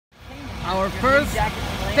our first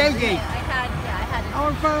tailgate.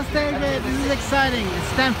 Our first tailgate. This is exciting. It's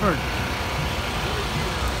Stanford.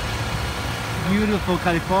 Beautiful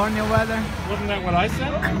California weather. Wasn't that what I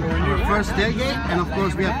said? Our first tailgate, and of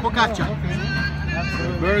course we have focaccia.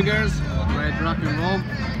 Burgers, great rock and roll.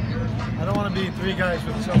 I don't want to be three guys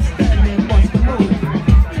with something.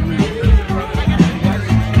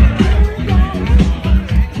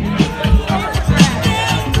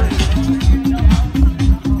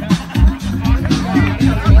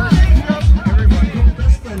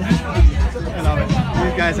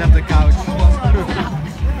 Guys have the couch.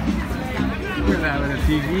 We're having a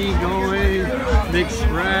TV going, big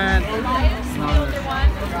spread.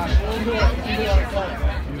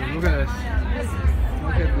 Look at this.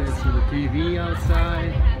 Look at this with the TV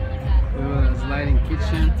outside. Look at this lighting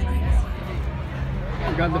kitchen.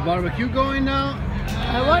 We got the barbecue going now.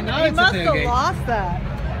 I wonder, he must have lost that.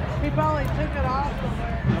 He probably took it off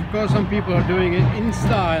somewhere. Of course, some people are doing it in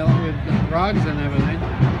style with rugs and everything.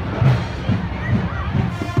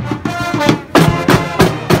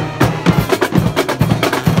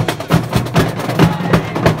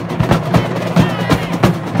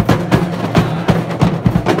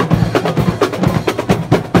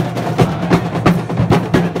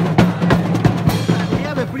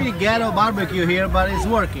 Ghetto barbecue here, but it's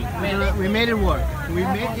working. We made it work. We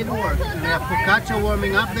made it work. And we have focaccia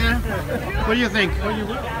warming up there. What do you think? What do you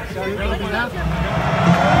think?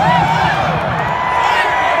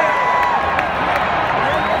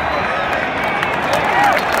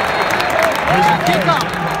 Here's the kickoff.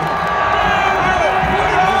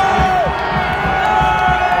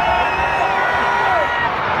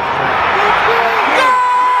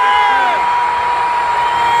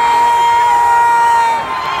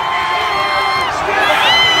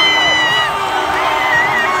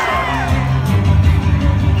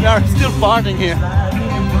 We are still farting here.